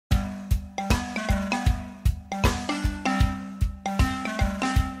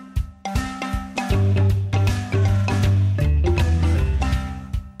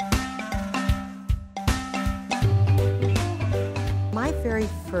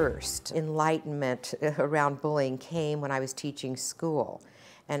first enlightenment around bullying came when I was teaching school.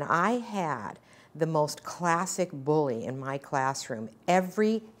 And I had the most classic bully in my classroom.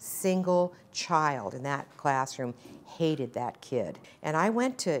 Every single child in that classroom hated that kid. And I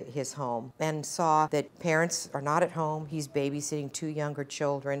went to his home and saw that parents are not at home. He's babysitting 2 younger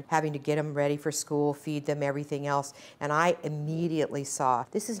children, having to get them ready for school, feed them, everything else. And I immediately saw,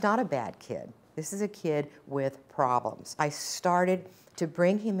 this is not a bad kid. This is a kid with problems. I started to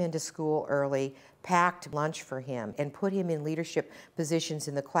bring him into school early, packed lunch for him, and put him in leadership positions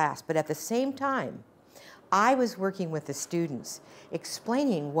in the class. But at the same time, I was working with the students,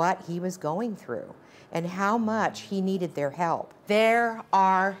 explaining what he was going through and how much he needed their help. There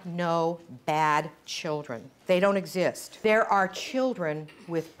are no bad children. They don't exist. There are children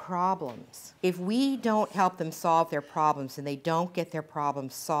with problems. If we don't help them solve their problems and they don't get their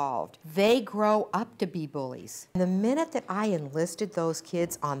problems solved, they grow up to be bullies. And the minute that I enlisted those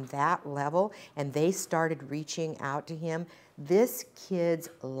kids on that level and they started reaching out to him, this kid's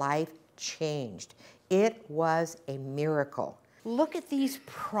life changed. It was a miracle. Look at these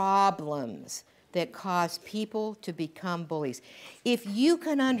problems that cause people to become bullies. If you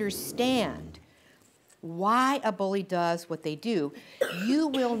can understand why a bully does what they do, you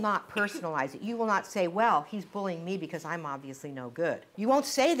will not personalize it. You will not say, well, he's bullying me because I'm obviously no good. You won't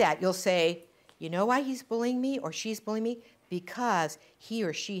say that. You'll say, you know why he's bullying me or she's bullying me? Because he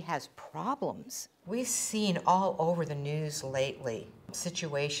or she has problems. We've seen all over the news lately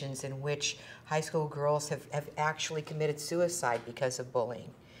situations in which high school girls have actually committed suicide because of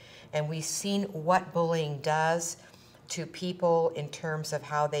bullying. And we've seen what bullying does to people in terms of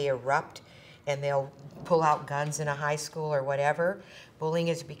how they erupt and they'll pull out guns in a high school or whatever. Bullying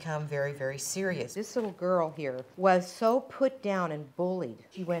has become very, very serious. This little girl here was so put down and bullied,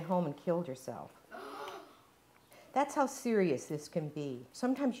 she went home and killed herself. That's how serious this can be.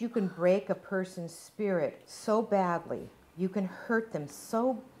 Sometimes you can break a person's spirit so badly, you can hurt them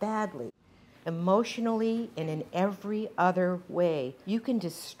so badly, emotionally and in every other way. You can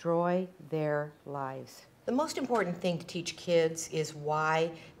destroy their lives. The most important thing to teach kids is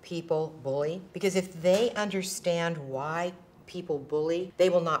why people bully, because if they understand why people bully, they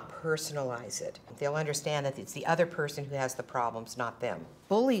will not personalize it. They'll understand that it's the other person who has the problems, not them.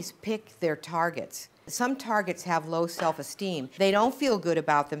 Bullies pick their targets. Some targets have low self-esteem. They don't feel good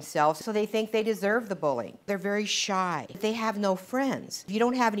about themselves, so they think they deserve the bullying. They're very shy. They have no friends. If you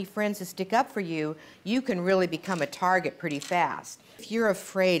don't have any friends to stick up for you, you can really become a target pretty fast. If you're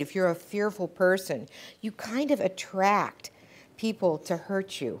afraid, if you're a fearful person, you kind of attract people to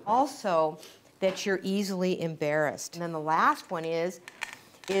hurt you. Also, that you're easily embarrassed. And then the last one is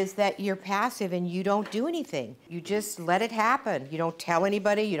that you're passive and you don't do anything. You just let it happen. You don't tell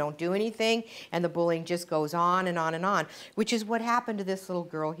anybody, you don't do anything, and the bullying just goes on and on and on, which is what happened to this little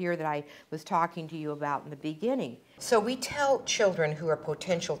girl here that I was talking to you about in the beginning. So we tell children who are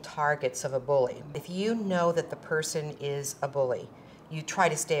potential targets of a bully, if you know that the person is a bully, you try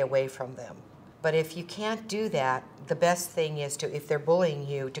to stay away from them. But if you can't do that, the best thing is to, if they're bullying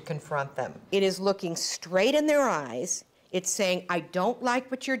you, to confront them. It is looking straight in their eyes. It's saying, I don't like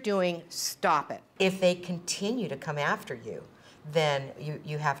what you're doing, stop it. If they continue to come after you, then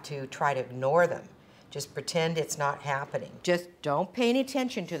you have to try to ignore them. Just pretend it's not happening. Just don't pay any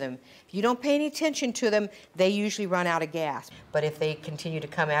attention to them. If you don't pay any attention to them, they usually run out of gas. But if they continue to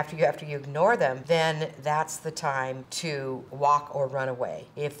come after you ignore them, then that's the time to walk or run away.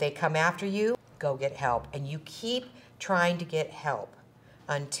 If they come after you, go get help. And you keep trying to get help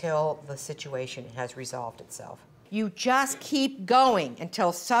until the situation has resolved itself. You just keep going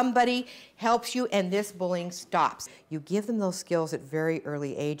until somebody helps you and this bullying stops. You give them those skills at very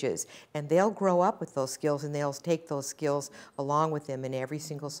early ages, and they'll grow up with those skills, and they'll take those skills along with them in every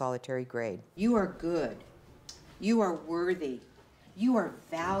single solitary grade. You are good. You are worthy. You are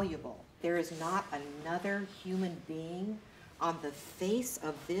valuable. There is not another human being on the face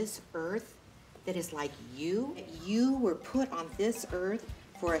of this earth that is like you. You were put on this earth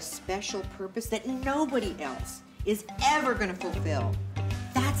for a special purpose that nobody else is ever going to fulfill.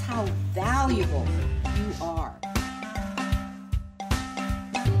 That's how valuable you are.